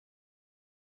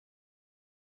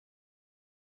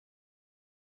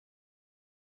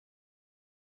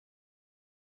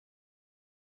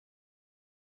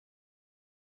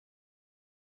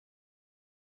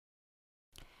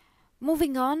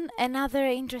Moving on, another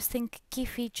interesting key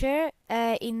feature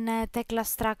in Tekla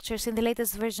Structures, in the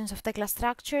latest versions of Tekla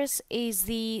Structures, is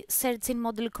the search in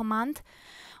model command,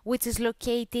 which is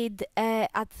located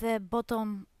at the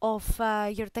bottom of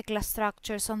your Tekla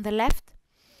Structures on the left.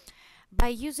 By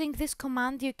using this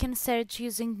command, you can search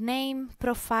using name,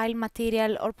 profile,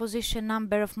 material, or position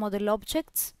number of model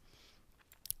objects.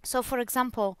 So, for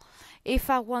example, if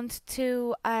I want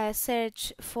to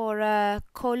search for a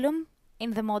column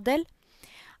in the model,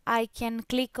 I can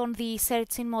click on the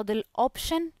search in model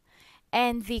option,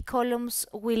 and the columns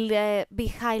will be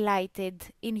highlighted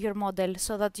in your model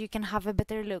so that you can have a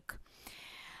better look.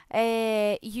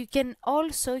 You can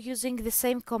also, using the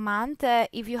same command,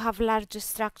 if you have larger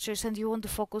structures and you want to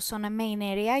focus on a main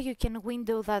area, you can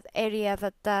window that area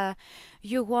that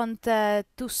you want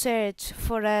to search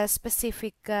for a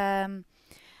specific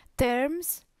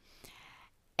terms,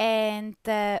 and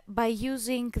by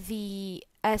using the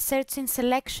search in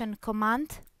selection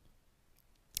command,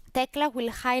 Tekla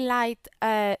will highlight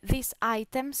these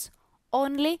items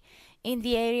only in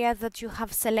the area that you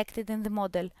have selected in the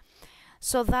model.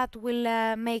 So that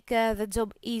will make the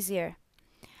job easier.